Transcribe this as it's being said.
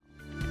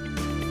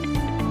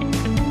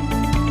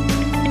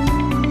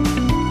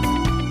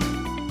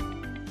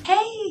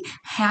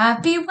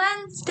Happy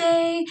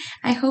Wednesday!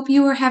 I hope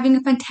you are having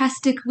a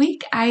fantastic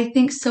week. I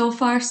think so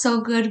far so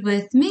good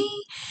with me.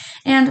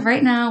 And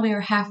right now we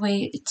are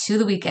halfway to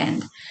the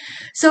weekend.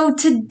 So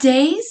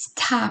today's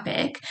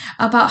topic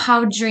about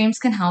how dreams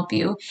can help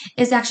you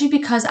is actually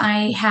because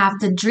I have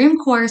the Dream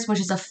course, which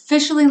is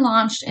officially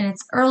launched in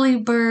its early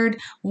bird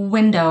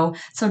window.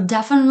 So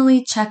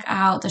definitely check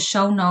out the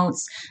show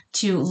notes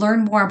to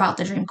learn more about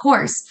the Dream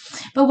course.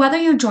 But whether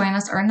you join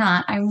us or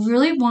not, I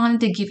really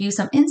wanted to give you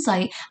some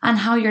insight on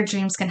how your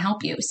dreams can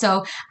help you.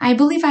 So I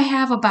believe I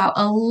have about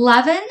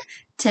 11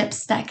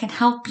 tips that can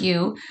help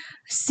you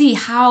see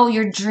how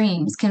your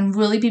dreams can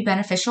really be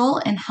beneficial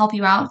and help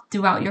you out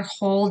throughout your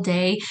whole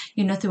day,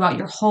 throughout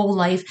your whole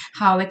life,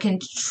 how it can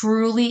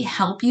truly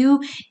help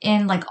you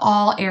in like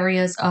all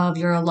areas of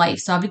your life.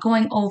 So I'll be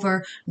going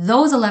over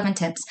those 11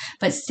 tips,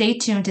 but stay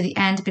tuned to the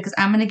end because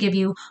I'm going to give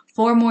you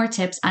 4 more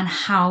tips on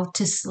how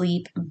to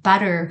sleep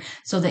better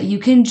so that you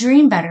can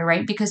dream better,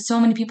 right? Because so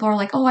many people are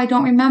like, oh, I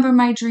don't remember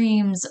my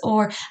dreams,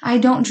 or I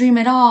don't dream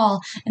at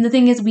all. And the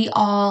thing is, we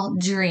all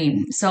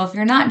dream. So if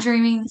you're not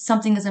dreaming,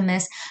 something is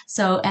amiss.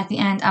 So at the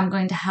end, I'm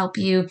going to help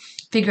you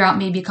figure out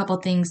maybe a couple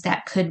things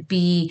that could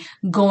be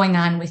going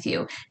on with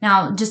you.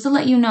 Now, just to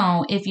let you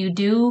know, if you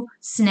do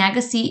snag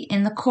a seat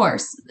in the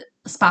course,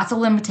 spots are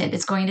limited.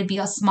 It's going to be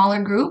a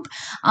smaller group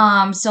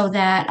so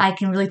that I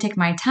can really take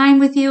my time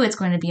with you. It's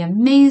going to be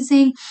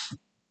amazing.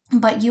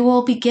 But you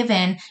will be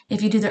given,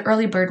 if you do the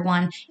early bird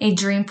one, a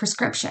dream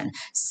prescription.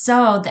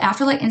 So the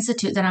Afterlight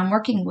Institute that I'm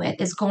working with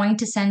is going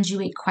to send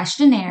you a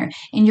questionnaire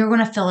and you're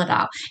going to fill it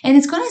out. And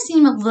it's going to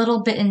seem a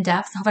little bit in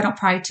depth. I hope I don't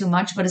pry too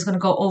much, but it's going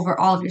to go over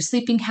all of your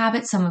sleeping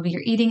habits, some of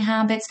your eating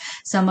habits,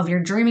 some of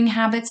your dreaming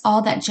habits,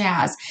 all that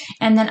jazz.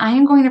 And then I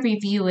am going to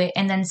review it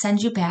and then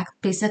send you back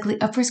basically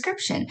a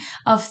prescription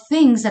of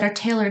things that are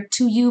tailored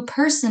to you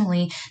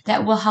personally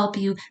that will help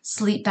you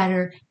sleep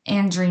better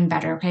and dream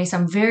better. Okay. So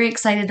I'm very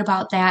excited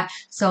about that.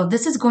 So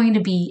this is going to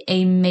be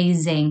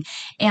amazing.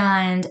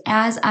 And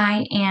as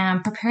I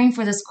am preparing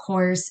for this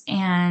course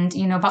and,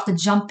 about to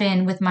jump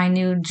in with my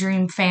new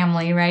dream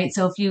family, right?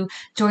 So if you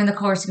join the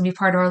course, you can be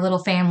part of our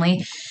little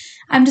family.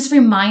 I'm just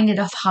reminded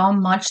of how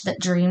much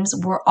that dreams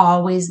were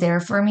always there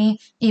for me,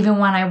 even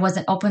when I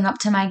wasn't open up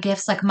to my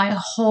gifts. Like my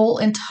whole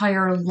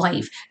entire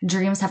life,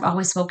 dreams have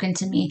always spoken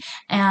to me.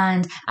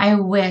 And I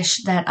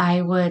wish that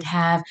I would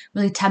have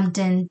really tapped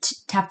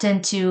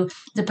into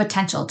the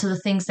potential, to the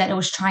things that it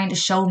was trying to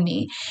show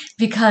me.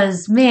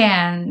 Because,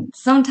 man,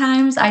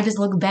 sometimes I just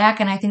look back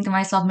and I think to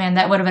myself, man,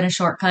 that would have been a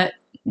shortcut.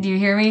 Do you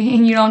hear me?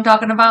 And you know what I'm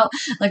talking about?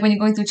 Like when you're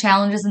going through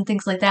challenges and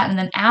things like that. And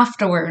then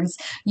afterwards,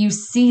 you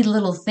see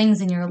little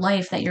things in your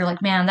life that you're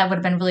like, man, that would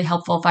have been really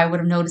helpful if I would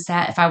have noticed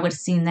that, if I would have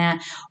seen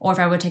that, or if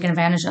I would have taken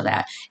advantage of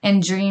that.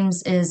 And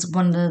dreams is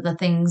one of the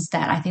things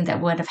that I think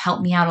that would have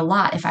helped me out a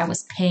lot if I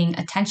was paying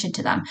attention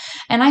to them.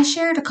 And I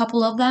shared a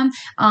couple of them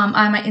on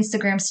my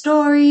Instagram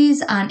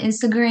stories on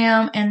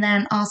Instagram. And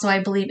then also, I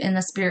believe, in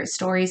the Spirit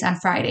Stories on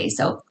Friday.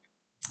 So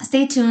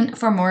stay tuned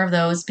for more of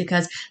those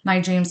because my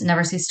dreams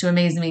never cease to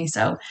amaze me.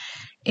 So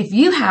if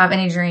you have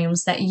any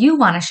dreams that you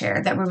want to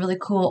share that were really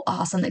cool,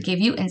 awesome, that gave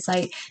you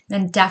insight,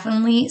 then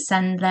definitely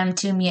send them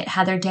to me at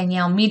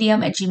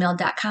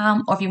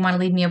heatherdaniellemedium@gmail.com. Or if you want to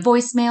leave me a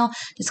voicemail,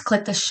 just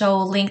click the show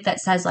link that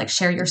says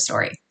share your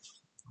story.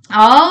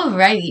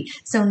 Alrighty.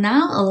 So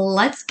now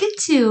let's get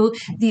to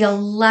the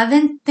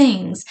 11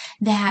 things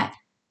that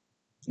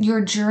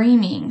your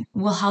dreaming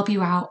will help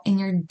you out in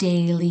your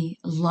daily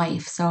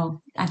life.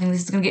 So I think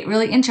this is going to get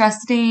really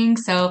interesting.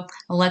 So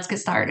let's get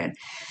started.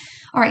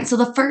 All right, so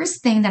the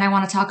first thing that I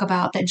want to talk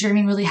about that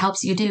dreaming really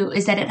helps you do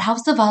is that it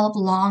helps develop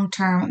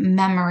long-term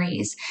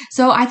memories.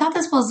 So I thought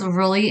this was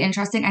really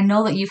interesting. I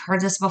know that you've heard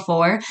this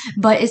before,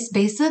 but it's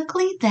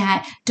basically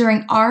that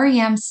during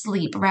REM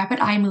sleep, rapid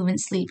eye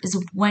movement sleep, is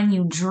when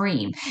you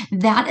dream.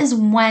 That is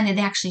when it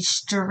actually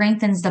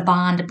strengthens the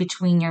bond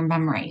between your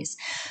memories.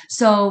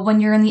 So when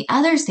you're in the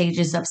other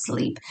stages of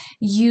sleep,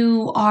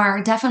 you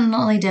are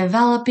definitely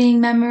developing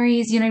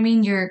memories. You know what I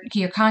mean? Your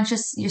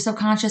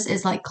subconscious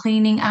is like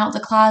cleaning out the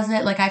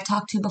closet, like I've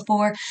talked to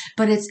before,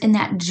 but it's in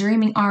that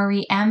dreaming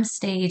REM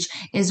stage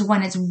is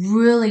when it's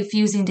really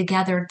fusing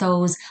together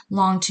those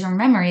long-term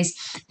memories.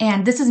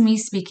 And this is me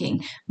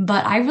speaking,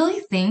 but I really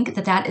think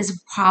that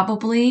is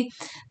probably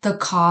the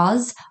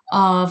cause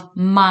of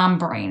mom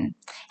brain.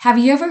 Have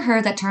you ever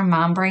heard that term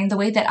mom brain? The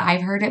way that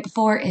I've heard it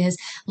before is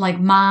like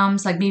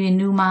moms, like maybe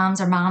new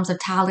moms or moms of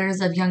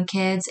toddlers of young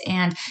kids.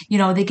 And,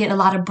 they get a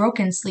lot of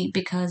broken sleep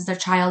because their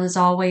child is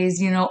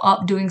always,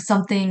 up doing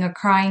something or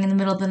crying in the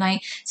middle of the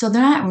night. So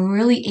they're not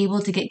really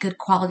able to get good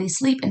quality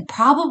sleep and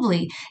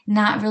probably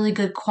not really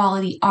good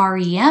quality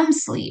REM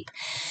sleep.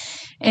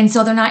 And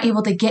so they're not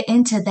able to get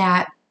into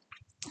that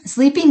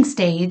sleeping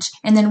stage.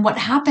 And then what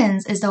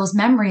happens is those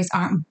memories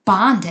aren't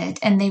bonded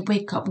and they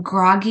wake up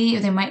groggy, or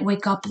they might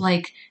wake up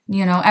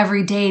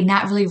every day,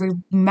 not really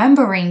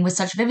remembering with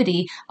such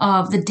vividity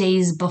of the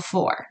days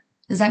before.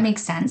 Does that make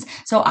sense?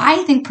 So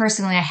I think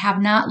personally, I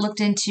have not looked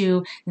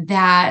into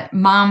that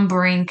mom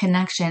brain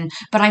connection,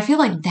 but I feel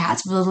like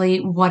that's really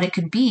what it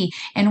could be.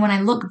 And when I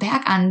look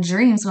back on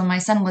dreams when my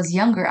son was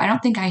younger, I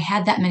don't think I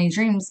had that many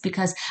dreams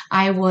because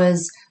I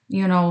was,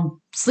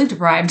 sleep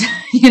deprived.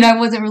 I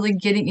wasn't really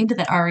getting into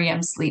that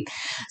REM sleep.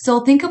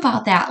 So think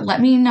about that.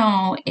 Let me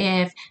know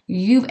if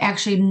you've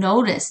actually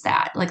noticed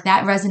that, like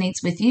that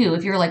resonates with you.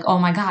 If you're like, oh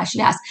my gosh,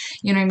 yes,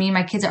 you know what I mean?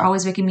 My kids are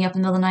always waking me up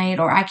in the middle of the night,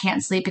 or I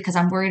can't sleep because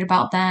I'm worried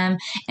about them.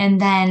 And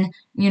then,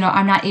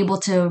 I'm not able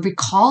to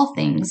recall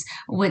things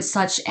with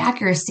such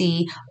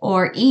accuracy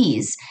or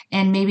ease.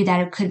 And maybe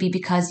that it could be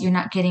because you're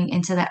not getting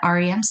into that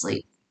REM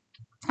sleep.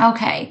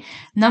 Okay.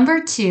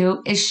 Number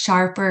 2 is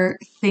sharper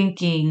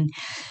thinking.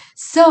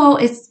 So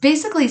it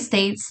basically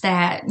states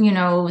that,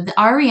 the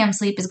REM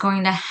sleep is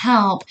going to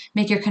help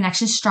make your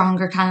connection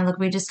stronger, kind of like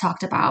we just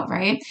talked about,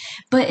 right?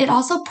 But it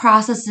also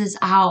processes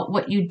out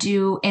what you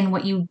do and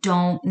what you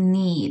don't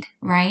need,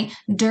 right?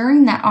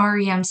 During that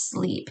REM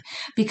sleep,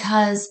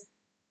 because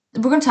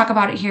we're going to talk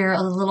about it here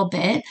a little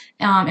bit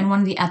in one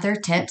of the other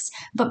tips,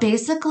 but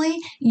basically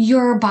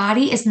your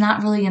body is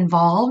not really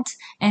involved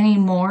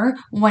anymore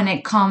when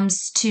it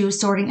comes to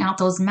sorting out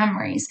those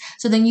memories.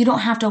 So then you don't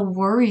have to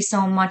worry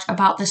so much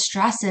about the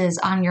stresses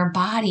on your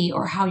body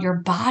or how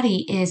your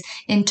body is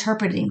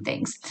interpreting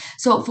things.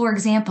 So for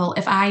example,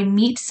 if I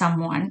meet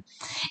someone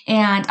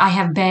and I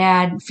have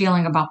bad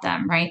feeling about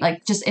them, right?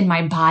 Like just in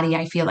my body,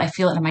 I feel it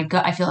in my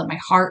gut, I feel it in my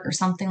heart or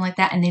something like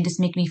that. And they just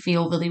make me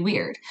feel really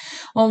weird.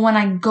 Well, when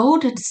I go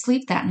to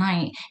sleep that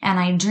night and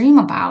I dream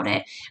about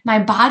it, my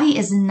body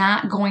is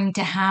not going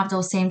to have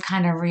those same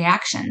kind of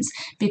reactions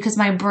because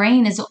my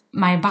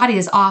body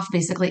is off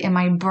basically, and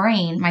my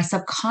brain, my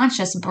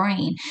subconscious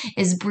brain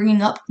is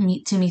bringing up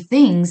to me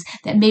things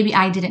that maybe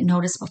I didn't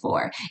notice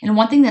before. And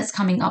one thing that's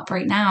coming up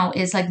right now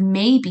is like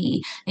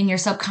maybe in your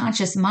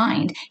subconscious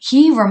mind,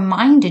 he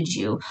reminded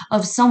you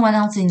of someone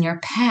else in your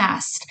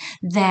past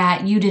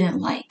that you didn't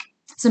like.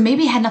 So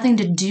maybe it had nothing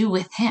to do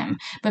with him,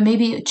 but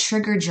maybe it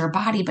triggered your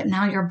body. But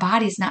now your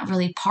body's not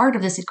really part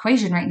of this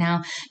equation right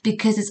now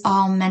because it's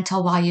all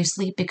mental while you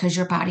sleep because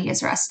your body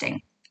is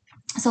resting.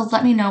 So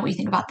let me know what you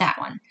think about that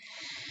one.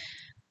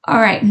 All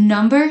right,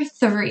 number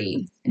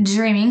 3,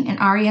 dreaming and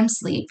REM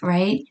sleep,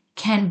 right,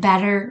 can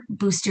better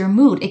boost your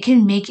mood. It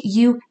can make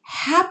you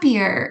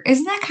happier.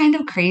 Isn't that kind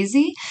of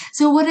crazy?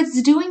 So what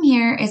it's doing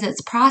here is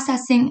it's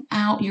processing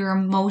out your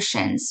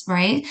emotions,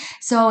 right?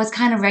 So it's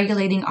kind of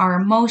regulating our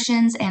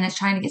emotions and it's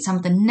trying to get some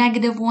of the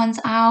negative ones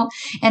out.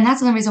 And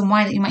that's the reason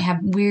why that you might have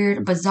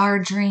weird, bizarre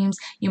dreams.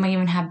 You might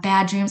even have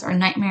bad dreams or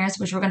nightmares,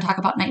 which we're going to talk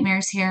about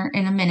nightmares here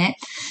in a minute.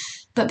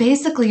 But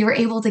basically, you're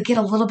able to get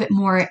a little bit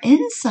more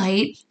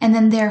insight, and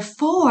then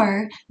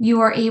therefore, you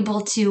are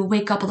able to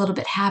wake up a little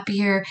bit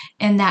happier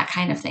and that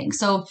kind of thing.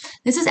 So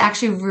this is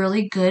actually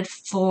really good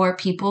for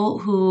people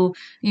who,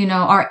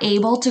 are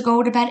able to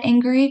go to bed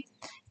angry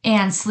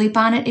and sleep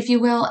on it, if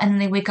you will, and then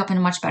they wake up in a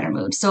much better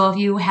mood. So if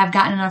you have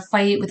gotten in a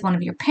fight with one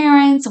of your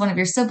parents, one of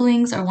your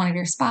siblings, or one of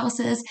your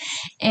spouses,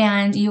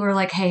 and you are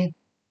like, hey,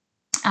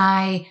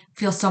 I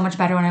feel so much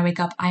better when I wake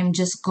up. I'm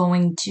just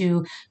going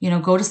to,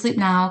 go to sleep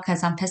now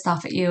because I'm pissed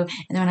off at you. And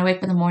then when I wake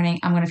up in the morning,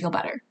 I'm going to feel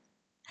better.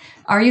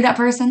 Are you that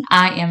person?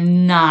 I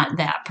am not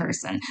that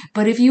person.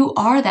 But if you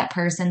are that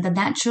person, then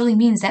that truly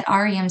means that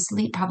REM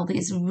sleep probably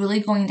is really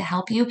going to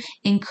help you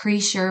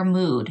increase your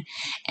mood.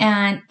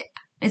 And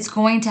it's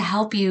going to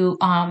help you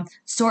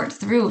sort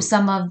through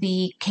some of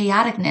the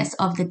chaoticness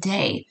of the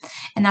day.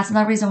 And that's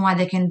another reason why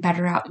they can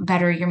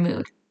better your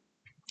mood.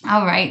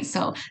 All right,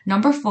 so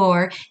number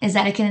 4 is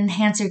that it can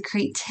enhance your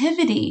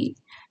creativity.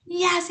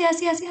 Yes.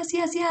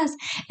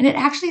 And it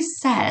actually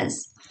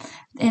says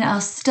in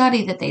a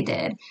study that they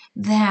did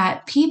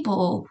that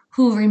people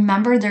who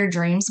remember their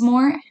dreams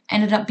more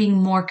ended up being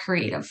more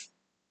creative.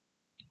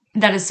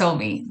 That is so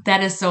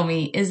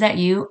me. Is that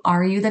you?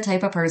 Are you the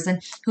type of person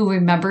who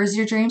remembers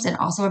your dreams and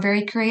also are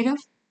very creative?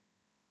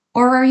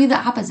 Or are you the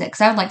opposite?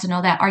 Because I would like to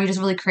know that. Are you just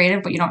really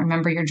creative, but you don't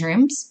remember your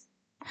dreams?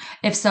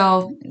 If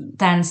so,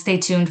 then stay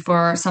tuned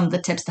for some of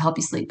the tips to help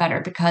you sleep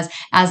better, because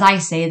as I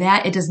say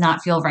that, it does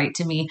not feel right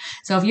to me.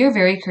 So if you're a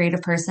very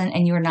creative person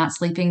and you are not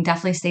sleeping,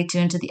 definitely stay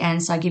tuned to the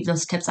end so I give you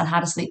those tips on how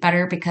to sleep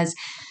better, because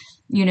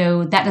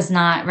that does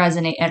not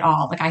resonate at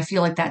all. Like I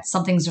feel like that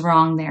something's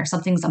wrong there,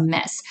 something's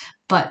amiss.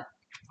 But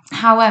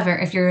however,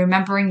 if you're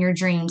remembering your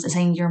dreams, it's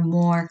saying you're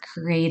more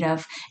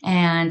creative.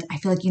 And I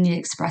feel like you need to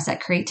express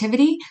that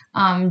creativity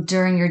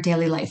during your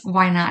daily life.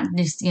 Why not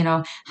just,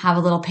 have a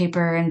little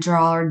paper and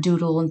draw or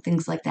doodle and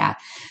things like that.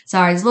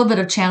 Sorry, there's a little bit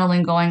of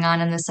channeling going on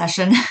in this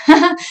session.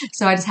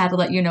 So I just had to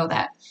let you know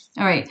that.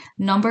 All right,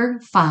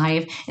 number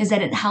 5 is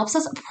that it helps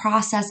us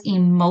process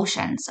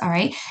emotions, all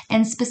right?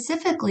 And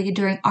specifically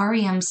during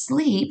REM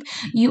sleep,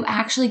 you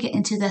actually get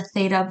into the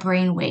theta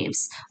brain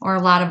waves, or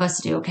a lot of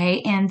us do,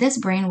 okay? And this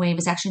brain wave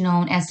is actually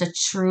known as the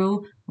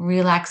true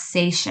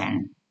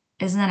relaxation.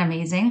 Isn't that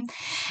amazing?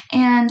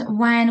 And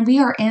when we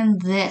are in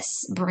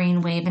this brain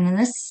wave and in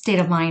this state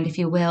of mind, if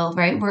you will,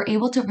 right, we're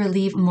able to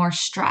relieve more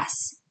stress.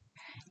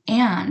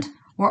 And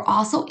we're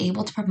also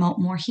able to promote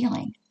more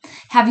healing.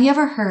 Have you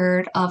ever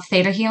heard of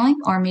theta healing,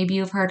 or maybe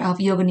you've heard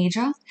of yoga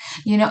nidra?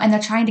 And they're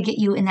trying to get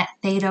you in that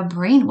theta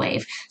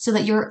brainwave so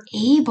that you're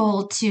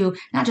able to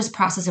not just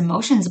process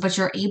emotions, but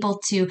you're able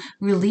to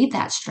relieve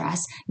that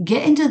stress,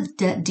 get into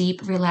the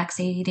deep,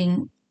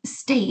 relaxating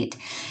state,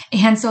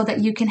 and so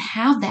that you can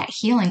have that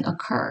healing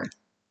occur.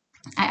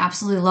 I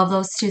absolutely love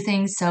those two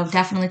things, so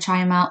definitely try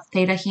them out,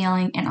 theta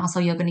healing and also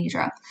yoga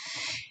nidra.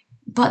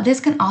 But this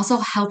can also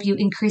help you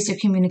increase your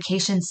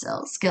communication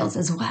skills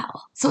as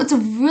well. So it's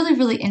really,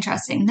 really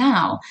interesting.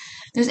 Now,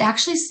 there's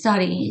actually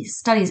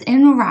studies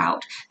en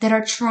route that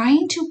are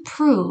trying to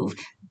prove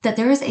that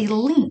there is a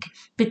link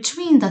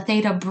between the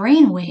theta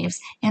brainwaves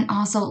and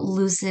also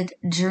lucid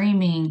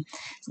dreaming.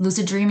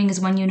 Lucid dreaming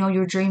is when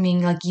you're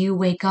dreaming, like you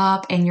wake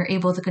up and you're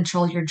able to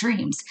control your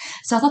dreams.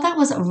 So I thought that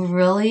was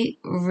really,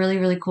 really,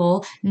 really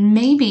cool.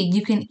 Maybe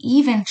you can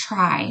even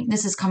try,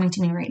 this is coming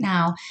to me right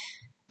now,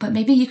 but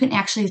maybe you can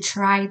actually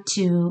try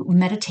to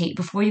meditate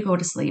before you go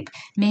to sleep.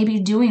 Maybe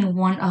doing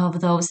one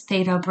of those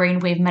theta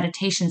brainwave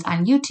meditations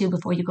on YouTube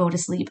before you go to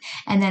sleep,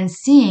 and then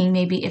seeing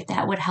maybe if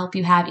that would help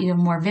you have even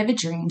more vivid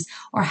dreams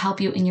or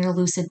help you in your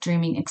lucid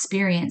dreaming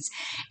experience.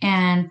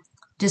 And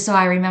just so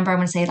I remember, I'm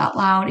going to say it out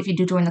loud. If you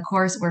do join the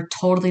course, we're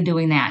totally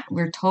doing that.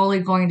 We're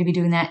totally going to be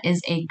doing that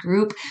as a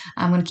group.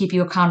 I'm going to keep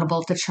you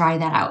accountable to try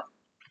that out.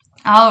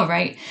 All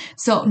right.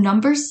 So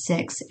number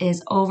 6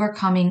 is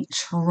overcoming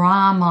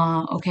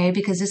trauma, okay?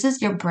 Because this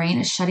is your brain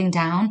is shutting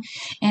down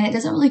and it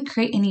doesn't really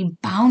create any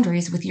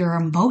boundaries with your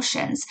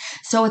emotions.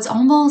 So it's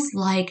almost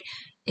like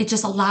it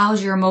just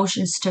allows your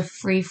emotions to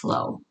free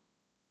flow.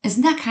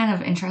 Isn't that kind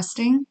of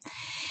interesting?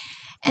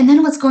 And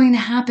then what's going to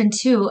happen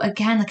too,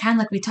 again, kind of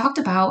like we talked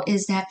about,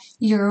 is that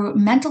your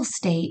mental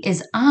state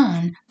is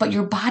on, but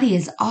your body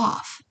is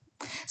off.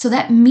 So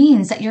that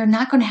means that you're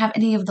not going to have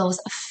any of those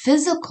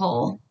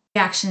physical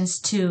reactions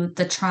to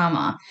the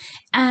trauma.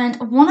 And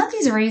one of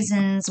these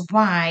reasons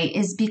why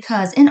is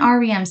because in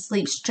REM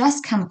sleep, stress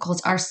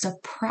chemicals are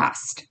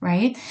suppressed,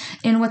 right?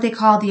 In what they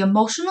call the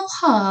emotional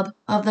hub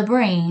of the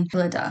brain,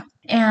 amygdala.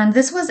 And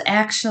this was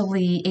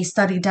actually a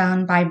study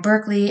done by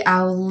Berkeley.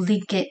 I'll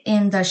link it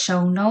in the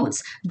show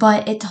notes,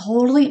 but it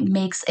totally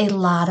makes a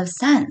lot of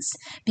sense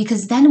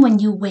because then when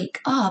you wake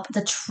up,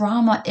 the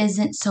trauma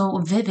isn't so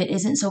vivid,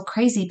 isn't so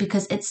crazy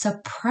because it's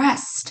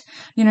suppressed.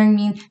 You know what I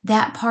mean?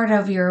 That part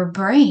of your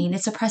brain,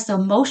 it suppressed the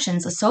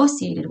emotions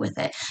associated with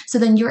it. So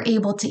then you're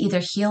able to either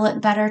heal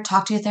it better,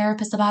 talk to your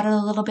therapist about it a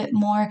little bit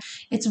more.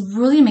 It's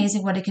really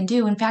amazing what it can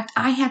do. In fact,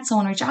 I had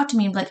someone reach out to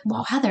me and be like,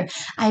 well, Heather,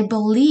 I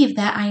believe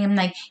that I am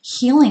like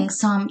healing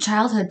some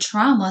childhood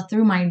trauma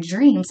through my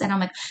dreams. And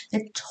I'm like,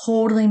 that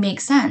totally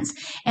makes sense.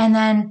 And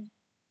then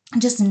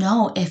just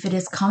know if it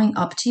is coming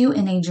up to you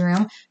in a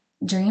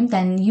dream,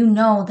 then you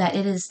know that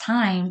it is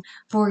time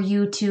for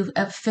you to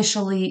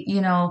officially,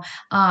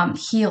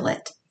 heal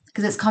it.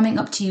 Because it's coming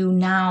up to you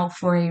now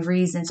for a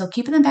reason. So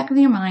keep it in the back of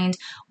your mind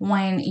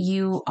when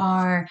you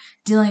are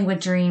dealing with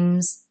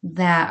dreams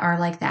that are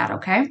like that,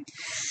 okay?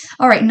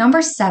 All right,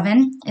 number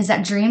 7 is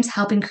that dreams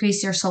help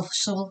increase your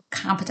social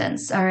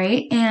competence, all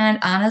right? And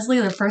honestly,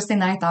 the first thing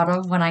that I thought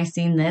of when I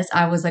seen this,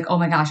 I was like, oh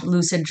my gosh,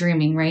 lucid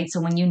dreaming, right? So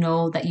when you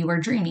know that you are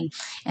dreaming.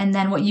 And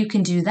then what you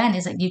can do then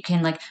is that you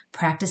can like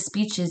practice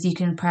speeches, you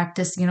can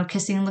practice,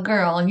 kissing the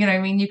girl, you know what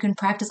I mean? You can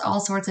practice all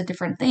sorts of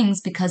different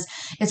things because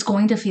it's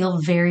going to feel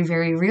very,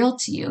 very real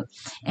to you.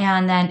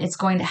 And then it's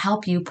going to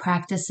help you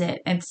practice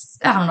it. I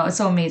don't know, it's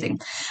so amazing.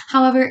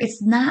 However,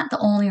 it's not the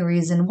only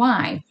reason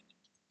why.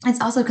 It's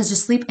also because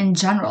just sleep in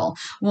general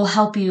will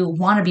help you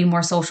want to be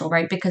more social,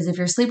 right? Because if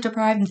you're sleep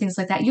deprived and things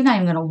like that, you're not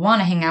even going to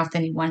want to hang out with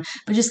anyone.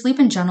 But just sleep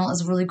in general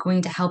is really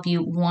going to help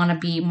you want to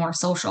be more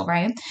social,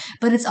 right?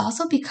 But it's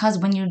also because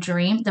when you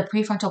dream, the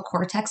prefrontal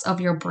cortex of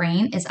your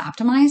brain is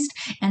optimized.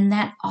 And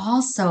that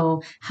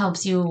also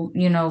helps you,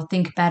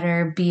 think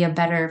better, be a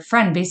better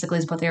friend, basically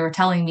is what they were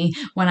telling me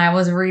when I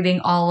was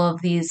reading all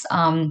of these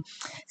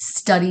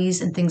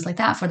studies and things like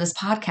that for this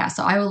podcast.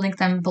 So I will link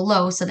them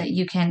below so that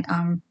you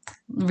can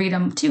read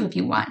them too if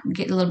you want,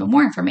 get a little bit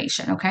more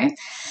information, okay?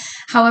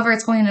 However,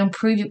 it's going to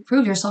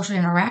improve your social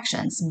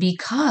interactions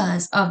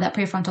because of that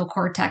prefrontal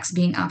cortex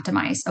being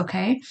optimized,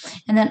 okay?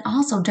 And then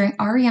also during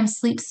REM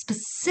sleep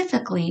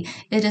specifically,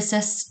 it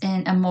assists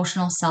in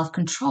emotional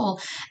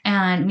self-control.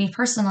 And me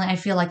personally, I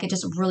feel like it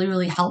just really,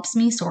 really helps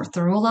me sort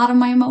through a lot of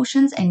my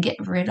emotions and get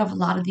rid of a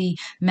lot of the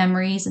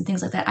memories and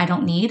things like that I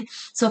don't need.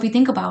 So if you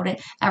think about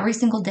it, every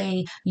single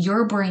day,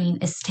 your brain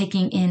is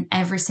taking in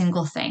every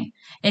single thing.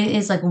 It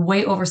is like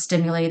way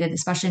overstimulated,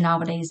 especially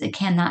nowadays. It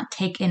cannot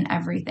take in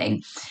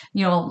everything.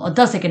 It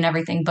does take in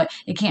everything, but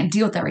it can't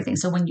deal with everything.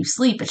 So when you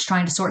sleep, it's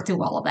trying to sort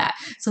through all of that.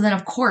 So then,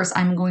 of course,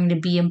 I'm going to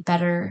be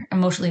better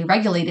emotionally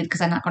regulated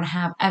because I'm not going to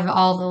have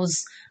all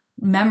those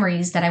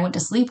memories that I went to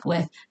sleep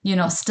with,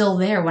 still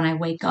there when I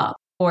wake up.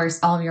 Of course,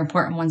 all of your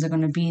important ones are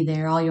going to be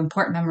there, all your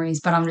important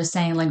memories, but I'm just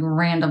saying like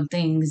random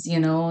things,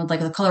 like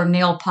the color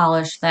nail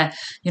polish that,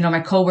 my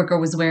coworker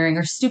was wearing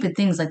or stupid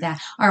things like that.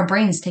 Our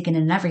brain's taking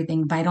in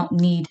everything, but I don't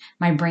need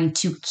my brain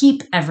to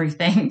keep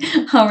everything.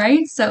 All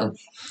right. So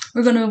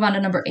we're going to move on to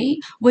number 8,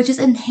 which is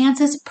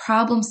enhances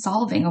problem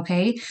solving.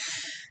 Okay.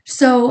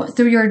 So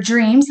through your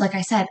dreams, like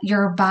I said,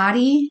 your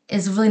body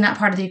is really not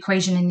part of the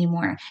equation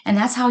anymore. And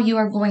that's how you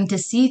are going to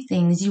see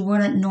things you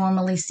wouldn't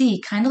normally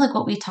see. Kind of like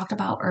what we talked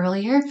about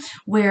earlier,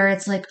 where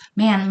it's like,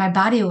 man, my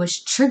body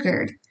was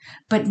triggered.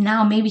 But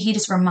now maybe he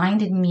just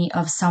reminded me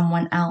of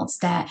someone else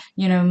that,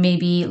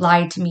 maybe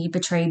lied to me,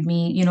 betrayed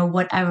me,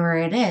 whatever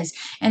it is.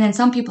 And then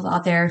some people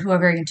out there who are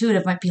very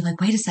intuitive might be like,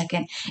 wait a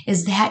second,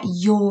 is that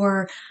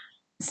your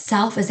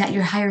self? Is that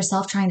your higher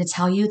self trying to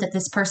tell you that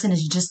this person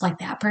is just like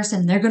that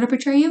person? They're going to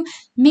betray you?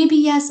 Maybe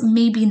yes,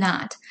 maybe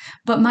not.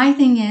 But my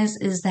thing is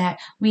that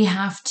we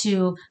have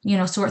to,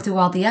 sort through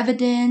all the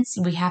evidence.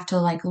 We have to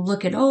like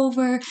look it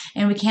over,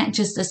 and we can't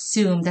just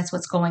assume that's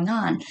what's going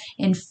on.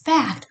 In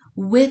fact,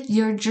 with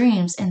your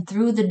dreams and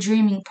through the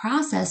dreaming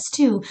process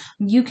too,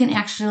 you can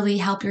actually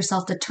help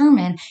yourself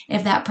determine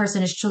if that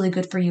person is truly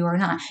good for you or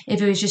not.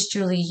 If it was just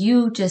truly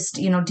you just,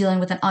 dealing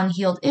with an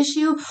unhealed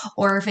issue,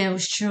 or if it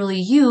was truly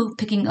you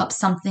picking up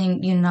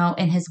something,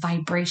 in his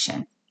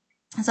vibration.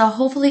 So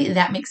hopefully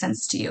that makes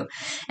sense to you.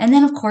 And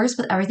then of course,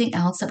 with everything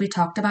else that we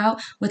talked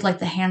about, with like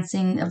the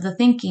enhancing of the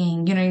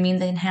thinking,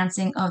 the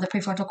enhancing of the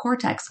prefrontal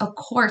cortex, of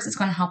course it's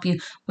going to help you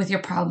with your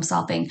problem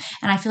solving.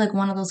 And I feel like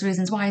one of those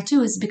reasons why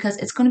too is because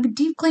it's going to be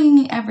deep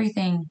cleaning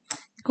everything.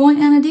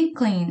 Going on a deep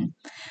clean.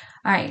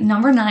 All right,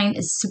 number 9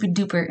 is super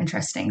duper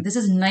interesting. This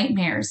is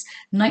nightmares.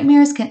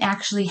 Nightmares can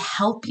actually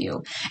help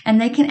you,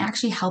 and they can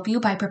actually help you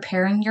by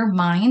preparing your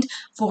mind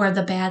for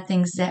the bad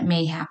things that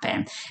may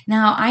happen.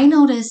 Now, I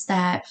noticed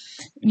that,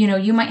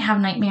 you might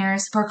have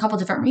nightmares for a couple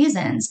different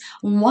reasons.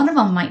 One of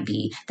them might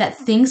be that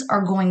things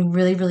are going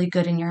really, really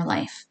good in your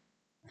life.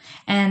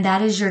 And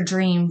that is your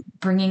dream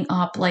bringing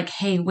up like,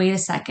 hey, wait a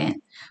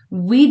second.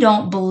 We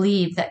don't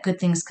believe that good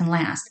things can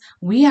last.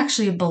 We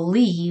actually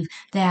believe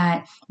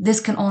that this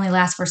can only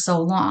last for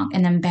so long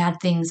and then bad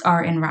things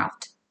are en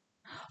route.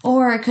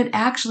 Or it could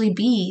actually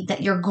be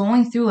that you're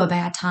going through a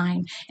bad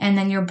time and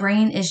then your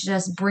brain is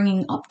just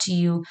bringing up to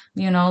you,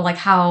 like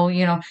how,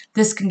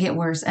 this can get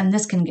worse and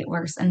this can get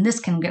worse and this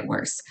can get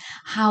worse.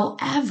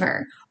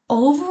 However,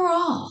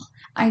 overall,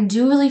 I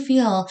do really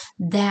feel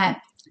that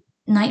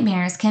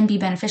nightmares can be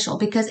beneficial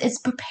because it's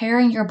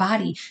preparing your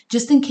body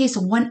just in case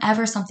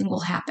whenever something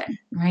will happen,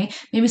 right?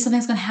 Maybe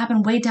something's going to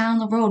happen way down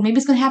the road. Maybe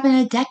it's going to happen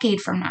in a decade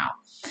from now.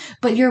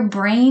 But your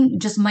brain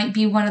just might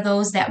be one of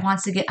those that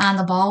wants to get on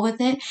the ball with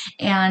it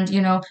and,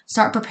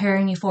 start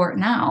preparing you for it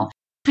now.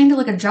 Kind of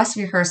like a dress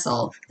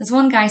rehearsal. This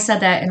one guy said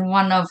that in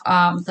one of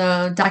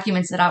the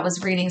documents that I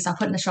was reading, so I'll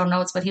put in the show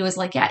notes, but he was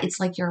like, yeah, it's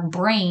like your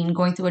brain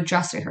going through a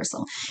dress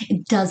rehearsal.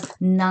 It does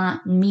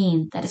not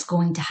mean that it's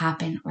going to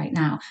happen right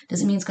now.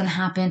 Doesn't mean it's going to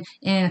happen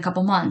in a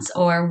couple months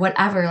or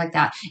whatever like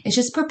that. It's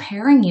just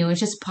preparing you. It's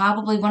just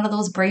probably one of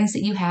those brains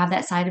that you have,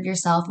 that side of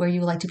yourself where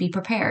you like to be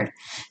prepared.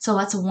 So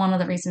that's one of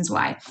the reasons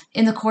why.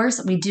 In the course,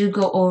 we do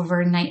go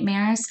over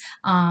nightmares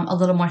a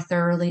little more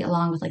thoroughly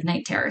along with like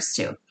night terrors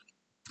too.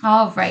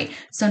 All right,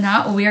 so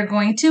now we are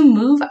going to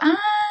move on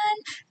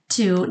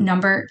to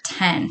number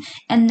 10,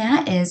 and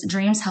that is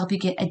dreams help you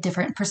get a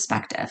different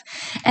perspective.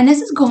 And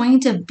this is going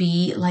to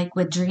be like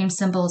with dream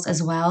symbols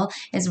as well,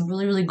 is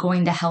really, really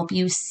going to help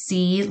you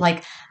see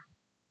like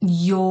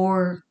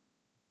your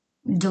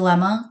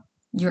dilemma,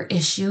 your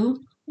issue,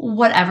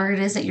 whatever it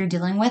is that you're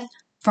dealing with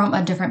from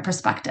a different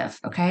perspective,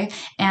 okay?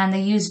 And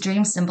they use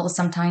dream symbols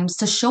sometimes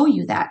to show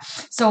you that.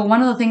 So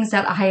one of the things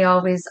that I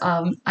always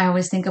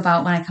think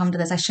about when I come to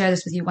this, I shared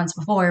this with you once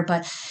before,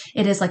 but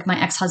it is like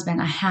my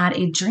ex-husband. I had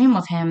a dream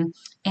of him,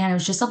 and it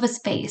was just of his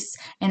face.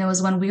 And it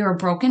was when we were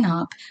broken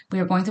up, we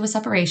were going through a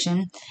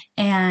separation,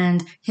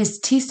 and his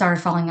teeth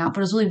started falling out.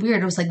 But it was really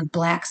weird. It was like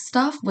black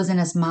stuff was in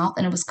his mouth,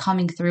 and it was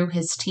coming through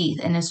his teeth,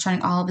 and it was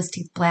turning all of his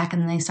teeth black,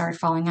 and then they started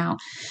falling out.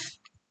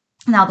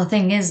 Now, the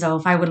thing is, though,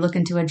 if I would look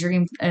into a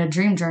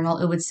dream journal,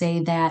 it would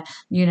say that,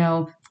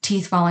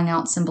 teeth falling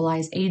out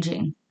symbolize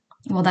aging.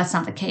 Well, that's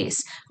not the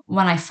case.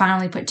 When I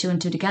finally put two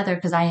and two together,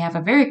 because I have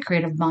a very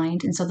creative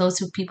mind, and so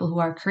people who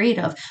are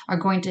creative are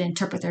going to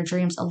interpret their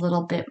dreams a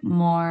little bit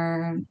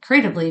more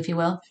creatively, if you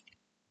will.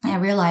 I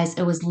realized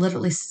it was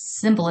literally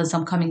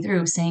symbolism coming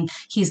through saying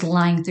he's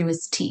lying through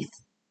his teeth.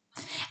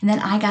 And then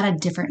I got a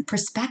different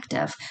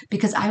perspective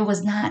because I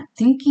was not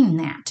thinking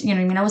that,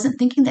 I wasn't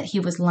thinking that he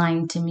was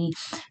lying to me.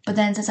 But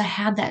then since I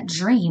had that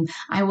dream,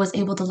 I was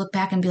able to look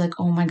back and be like,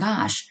 oh my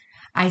gosh,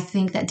 I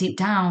think that deep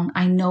down,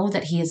 I know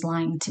that he is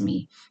lying to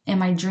me. And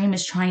my dream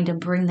is trying to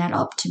bring that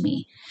up to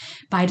me.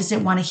 But I just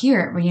didn't want to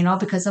hear it,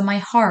 because of my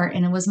heart,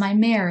 and it was my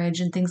marriage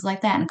and things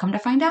like that. And come to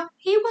find out,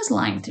 he was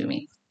lying to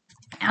me.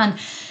 And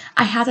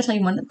I had to tell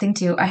you one thing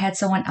too. I had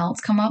someone else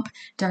come up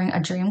during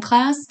a dream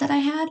class that I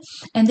had,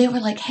 and they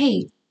were like,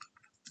 hey,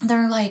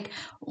 they're like,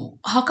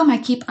 how come I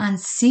keep on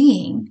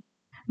seeing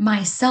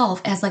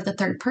myself as like the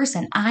third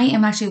person. I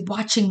am actually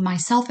watching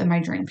myself in my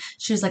dream.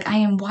 She was like, I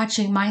am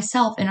watching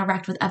myself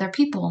interact with other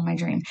people in my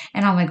dream.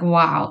 And I'm like,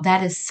 wow,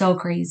 that is so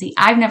crazy.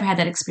 I've never had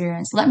that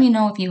experience. Let me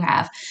know if you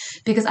have,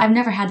 because I've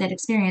never had that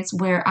experience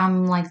where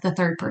I'm like the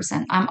third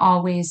person. I'm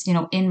always,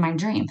 in my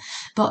dream.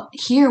 But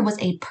here was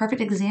a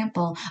perfect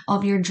example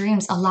of your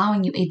dreams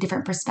allowing you a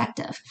different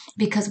perspective.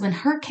 Because in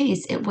her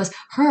case, it was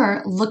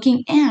her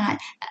looking at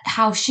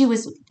how she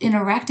was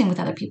interacting with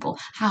other people,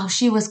 how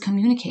she was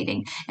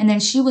communicating. And then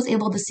she was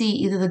able to see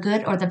either the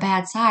good or the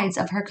bad sides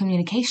of her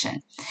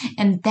communication.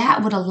 And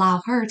that would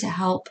allow her to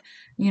help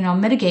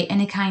mitigate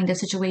any kind of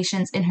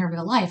situations in her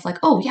real life. Like,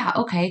 oh yeah,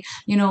 okay,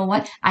 you know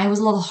what? I was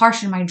a little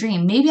harsh in my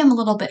dream. Maybe I'm a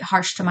little bit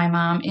harsh to my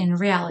mom in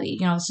reality.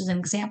 This is an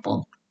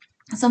example.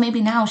 So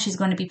maybe now she's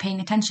going to be paying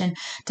attention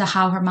to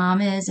how her mom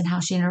is and how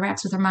she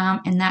interacts with her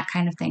mom and that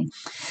kind of thing.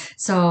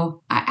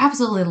 So I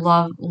absolutely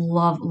love,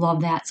 love,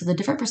 love that. So the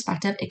different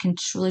perspective, it can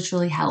truly,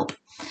 truly help.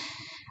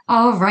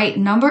 All right,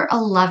 number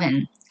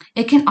 11.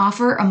 It can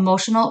offer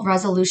emotional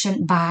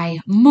resolution by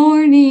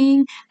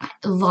morning. I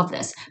love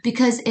this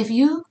because if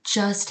you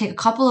just take a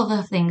couple of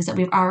the things that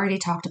we've already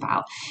talked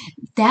about,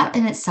 that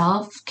in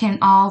itself can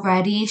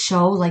already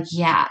show like,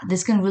 yeah,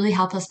 this can really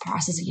help us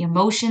process the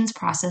emotions,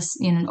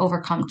 and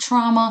overcome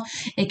trauma.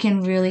 It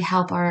can really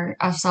help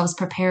ourselves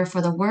prepare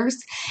for the worst.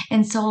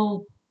 And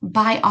so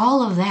by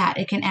all of that,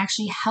 it can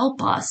actually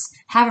help us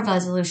have a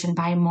resolution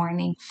by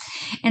morning.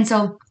 And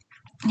so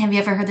have you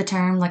ever heard the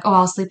term like, oh,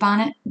 I'll sleep on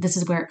it? This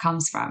is where it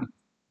comes from.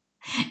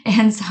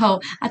 And so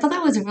I thought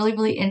that was really,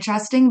 really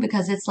interesting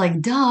because it's like,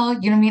 duh,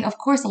 you know what I mean? Of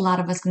course, a lot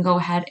of us can go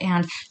ahead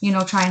and,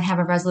 try and have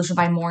a resolution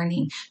by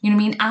morning. You know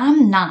what I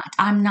mean?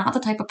 I'm not the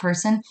type of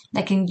person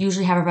that can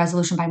usually have a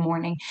resolution by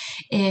morning.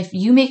 If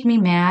you make me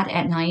mad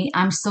at night,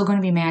 I'm still going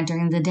to be mad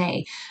during the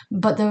day.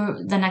 But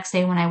the next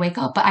day when I wake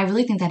up, but I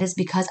really think that is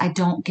because I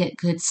don't get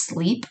good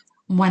sleep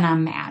when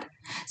I'm mad.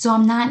 So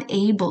I'm not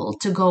able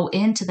to go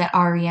into that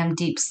REM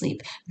deep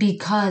sleep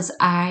because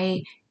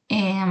I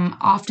am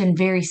often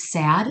very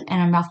sad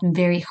and I'm often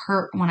very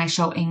hurt when I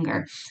show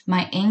anger.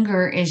 My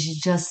anger is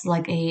just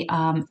like a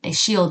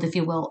shield, if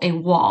you will, a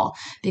wall,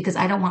 because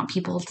I don't want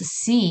people to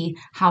see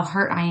how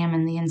hurt I am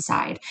in the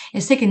inside.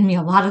 It's taken me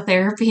a lot of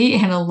therapy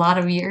and a lot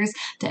of years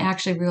to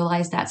actually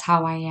realize that's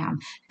how I am.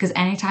 Because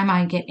anytime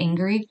I get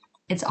angry,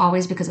 it's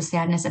always because of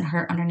sadness and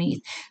hurt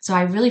underneath. So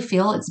I really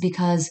feel it's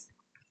because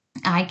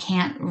I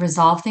can't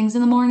resolve things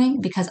in the morning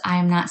because I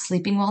am not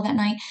sleeping well that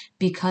night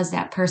because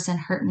that person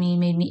hurt me,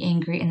 made me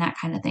angry, and that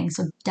kind of thing.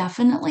 So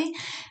definitely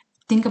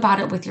think about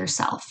it with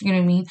yourself. You know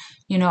what I mean?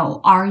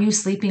 Are you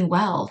sleeping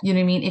well? You know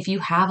what I mean? If you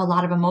have a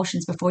lot of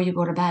emotions before you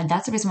go to bed,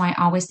 that's the reason why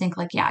I always think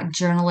like, yeah,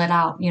 journal it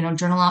out,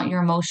 journal out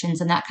your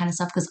emotions and that kind of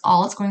stuff. Because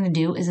all it's going to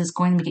do is it's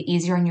going to make it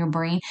easier on your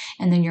brain.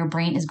 And then your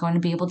brain is going to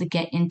be able to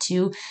get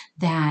into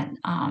that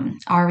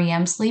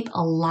REM sleep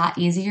a lot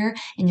easier.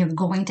 And you're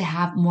going to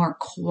have more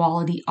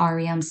quality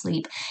REM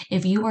sleep.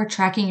 If you are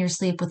tracking your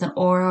sleep with an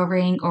Oura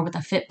Ring or with a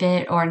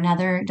Fitbit or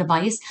another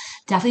device,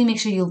 definitely make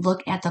sure you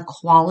look at the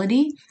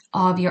quality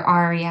of your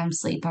REM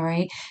sleep, all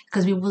right?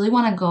 Because we really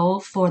want to go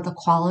for the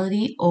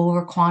quality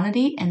over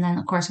quantity and then,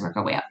 of course, work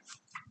our way up.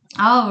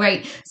 All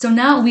right, so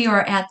now we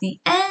are at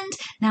the end.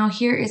 Now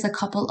here is a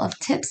couple of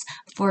tips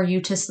for you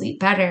to sleep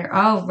better.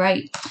 All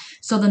right,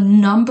 so the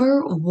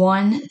number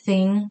one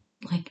thing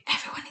like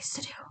everyone needs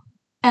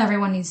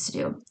to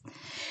do.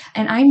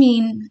 And I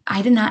mean,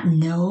 I did not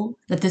know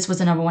that this was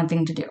the number one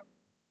thing to do.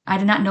 I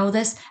did not know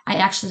this. I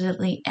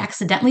accidentally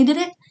did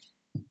it.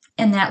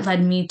 And that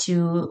led me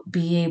to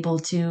be able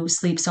to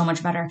sleep so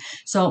much better.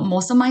 So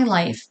most of my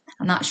life,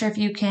 I'm not sure if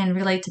you can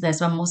relate to this,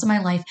 but most of my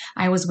life,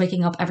 I was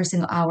waking up every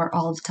single hour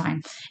all the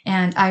time.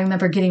 And I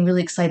remember getting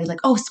really excited, like,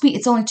 oh, sweet,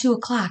 it's only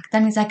 2:00.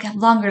 That means I have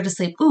longer to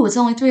sleep. Ooh, it's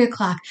only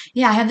 3:00.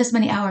 Yeah, I have this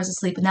many hours of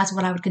sleep. And that's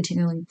what I would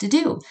continually to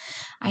do.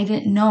 I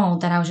didn't know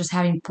that I was just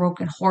having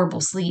broken,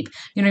 horrible sleep.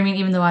 You know what I mean?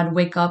 Even though I'd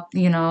wake up,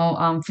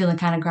 feeling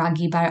kind of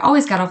groggy, but I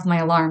always got off with my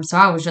alarm. So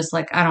I was just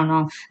like, I don't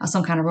know,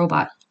 some kind of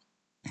robot.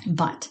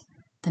 But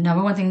the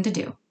number one thing to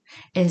do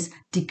is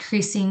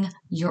decreasing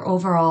your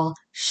overall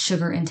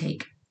sugar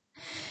intake.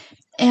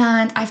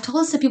 And I've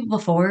told this to people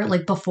before,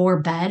 like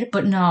before bed,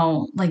 but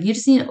no, like you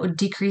just need to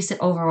decrease it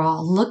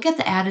overall. Look at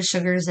the added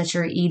sugars that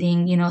you're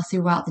eating,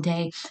 throughout the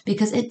day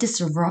because it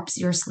disrupts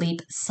your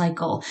sleep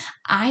cycle.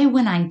 I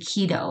went on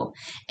keto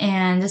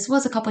and this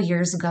was a couple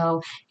years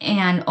ago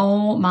and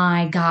oh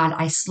my God,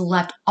 I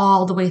slept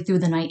all the way through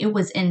the night. It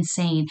was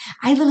insane.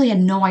 I literally had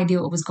no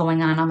idea what was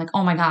going on. I'm like,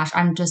 oh my gosh,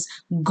 I'm just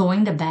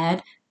going to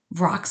bed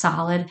rock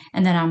solid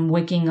and then I'm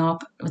waking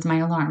up with my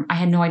alarm. I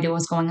had no idea what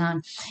was going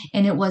on.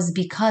 And it was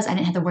because I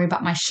didn't have to worry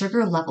about my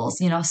sugar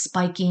levels,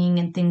 spiking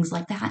and things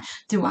like that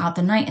throughout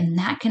the night. And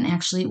that can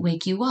actually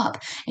wake you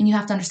up. And you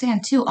have to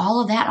understand too,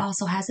 all of that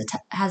also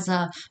has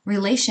a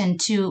relation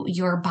to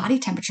your body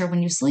temperature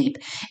when you sleep.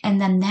 And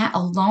then that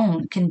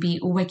alone can be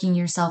waking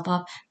yourself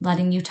up,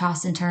 letting you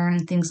toss and turn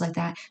and things like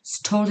that.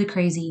 It's totally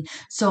crazy.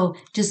 So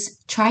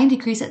just try and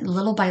decrease it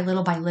little by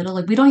little by little.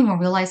 Like we don't even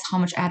realize how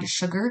much added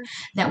sugar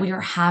that we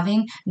are having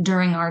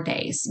during our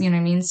days. You know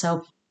what I mean?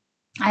 So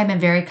I've been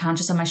very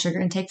conscious of my sugar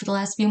intake for the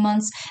last few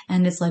months,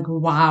 and it's like,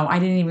 wow, I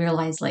didn't even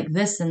realize like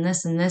this and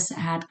this and this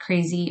had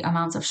crazy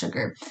amounts of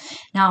sugar.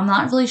 Now, I'm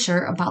not really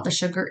sure about the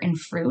sugar in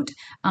fruit.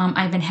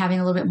 I've been having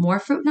a little bit more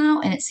fruit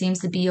now, and it seems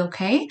to be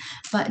okay,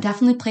 but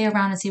definitely play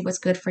around and see what's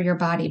good for your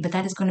body. But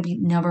that is going to be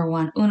number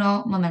one,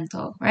 uno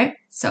momento, right?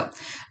 So,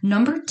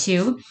 number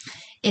two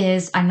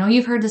is, I know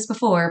you've heard this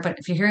before, but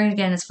if you're hearing it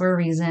again, it's for a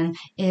reason,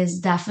 is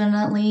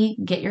definitely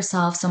get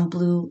yourself some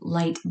blue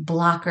light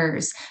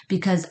blockers,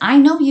 because I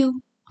know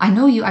you. I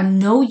know you. I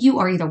know you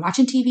are either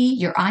watching TV,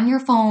 you're on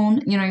your phone,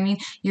 you know what I mean?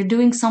 You're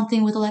doing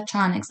something with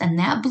electronics, and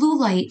that blue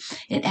light,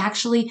 it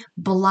actually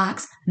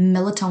blocks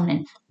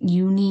melatonin.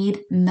 You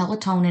need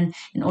melatonin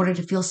in order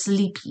to feel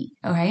sleepy,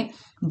 okay?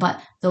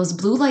 But those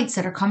blue lights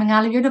that are coming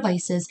out of your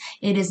devices,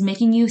 it is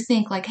making you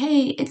think like,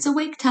 hey, it's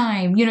awake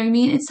time, you know what I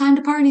mean? It's time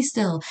to party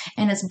still,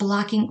 and it's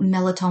blocking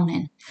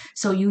melatonin.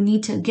 So you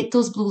need to get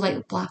those blue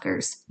light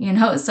blockers, you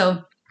know?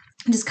 So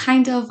just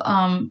kind of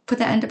put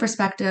that into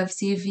perspective,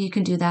 see if you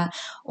can do that.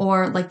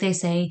 Or like they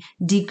say,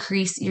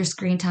 decrease your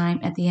screen time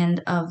at the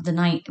end of the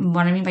night. And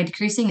what I mean by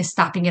decreasing is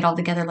stopping it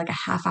altogether like a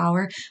half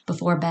hour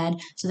before bed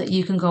so that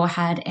you can go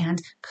ahead and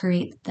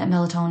create that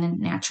melatonin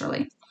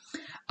naturally.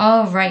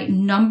 All right,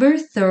 number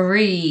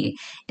 3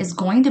 is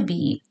going to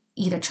be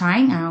either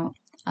trying out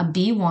a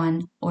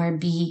B1 or a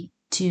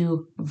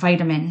B2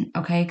 vitamin,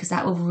 okay? Because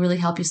that will really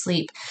help you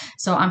sleep.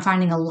 So I'm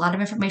finding a lot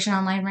of information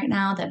online right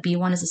now that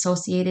B1 is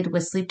associated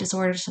with sleep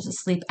disorders such as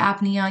sleep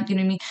apnea, you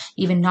know what I mean?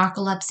 Even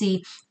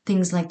narcolepsy,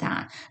 things like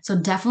that. So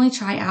definitely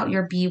try out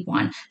your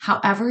B1.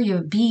 However,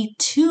 your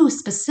B2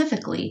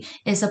 specifically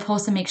is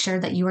supposed to make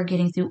sure that you are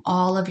getting through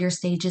all of your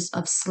stages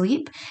of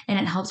sleep, and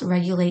it helps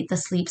regulate the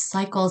sleep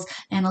cycles.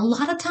 And a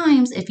lot of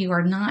times, if you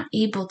are not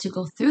able to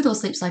go through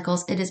those sleep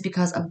cycles, it is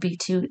because of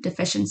B2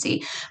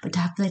 deficiency. But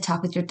definitely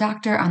talk with your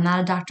doctor. I'm not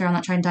a doctor. I'm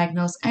not trying to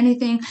diagnose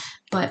anything,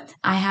 but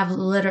I have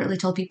literally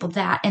told people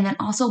that. And then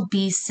also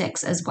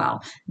B6 as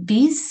well.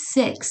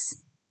 B6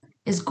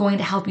 is going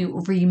to help you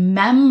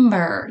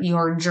remember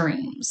your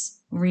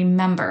dreams.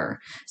 Remember.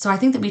 So I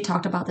think that we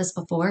talked about this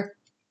before,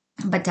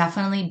 but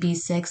definitely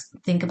B6,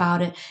 think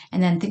about it.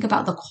 And then think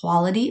about the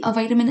quality of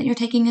vitamin that you're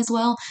taking as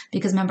well,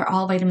 because remember,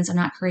 all vitamins are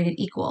not created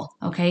equal,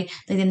 okay?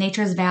 Like the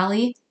Nature's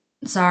Valley,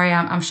 sorry,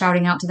 I'm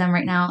shouting out to them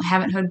right now.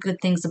 Haven't heard good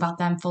things about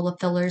them, full of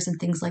fillers and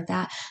things like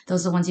that.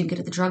 Those are the ones you can get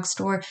at the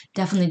drugstore.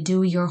 Definitely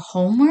do your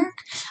homework.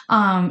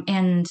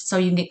 And so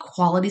you can get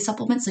quality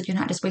supplements so you're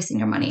not just wasting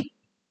your money.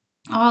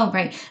 All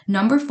right.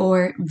 Number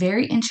 4,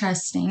 very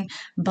interesting,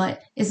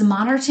 but is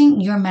monitoring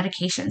your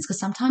medications, because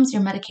sometimes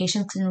your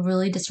medications can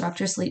really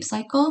disrupt your sleep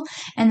cycle.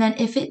 And then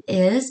if it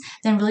is,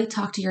 then really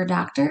talk to your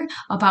doctor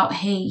about,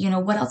 hey,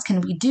 what else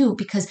can we do?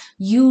 Because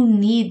you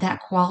need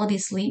that quality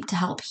sleep to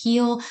help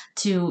heal,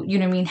 to,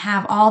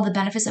 have all the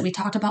benefits that we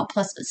talked about,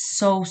 plus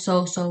so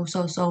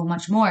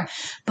much more.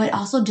 But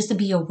also just to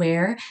be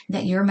aware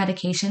that your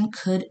medication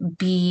could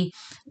be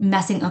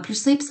messing up your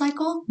sleep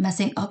cycle,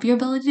 messing up your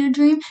ability to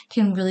dream,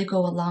 can really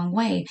go a long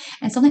way.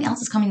 And something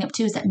else is coming up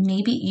too is that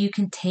maybe you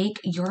can take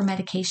your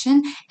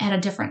medication at a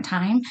different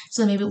time,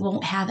 so maybe it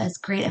won't have as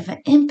great of an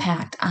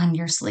impact on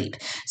your sleep.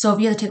 So if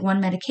you have to take one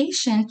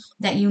medication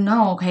that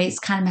okay, it's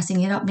kind of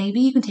messing it up,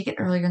 maybe you can take it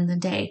earlier in the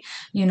day.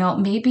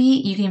 Maybe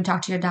you can even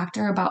talk to your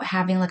doctor about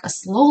having like a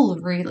slow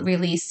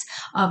release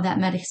of that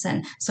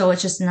medicine, so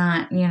it's just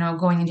not,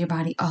 going into your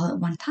body all at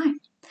one time.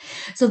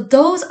 So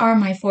those are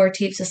my 4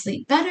 tips to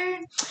sleep better.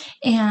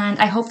 And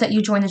I hope that you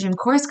join the dream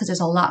course, because there's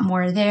a lot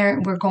more there.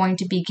 We're going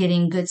to be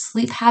getting good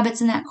sleep habits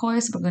in that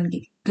course. We're going to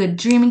get good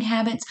dreaming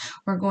habits.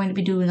 We're going to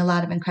be doing a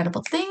lot of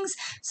incredible things.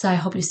 So I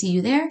hope to see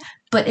you there.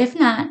 But if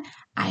not,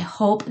 I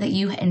hope that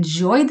you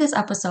enjoyed this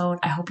episode.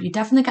 I hope you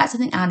definitely got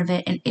something out of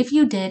it. And if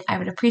you did, I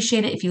would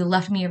appreciate it if you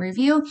left me a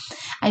review.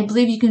 I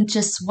believe you can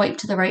just swipe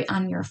to the right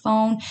on your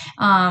phone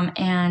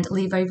and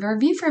leave a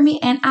review for me,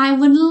 and I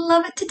would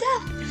love it to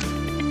death.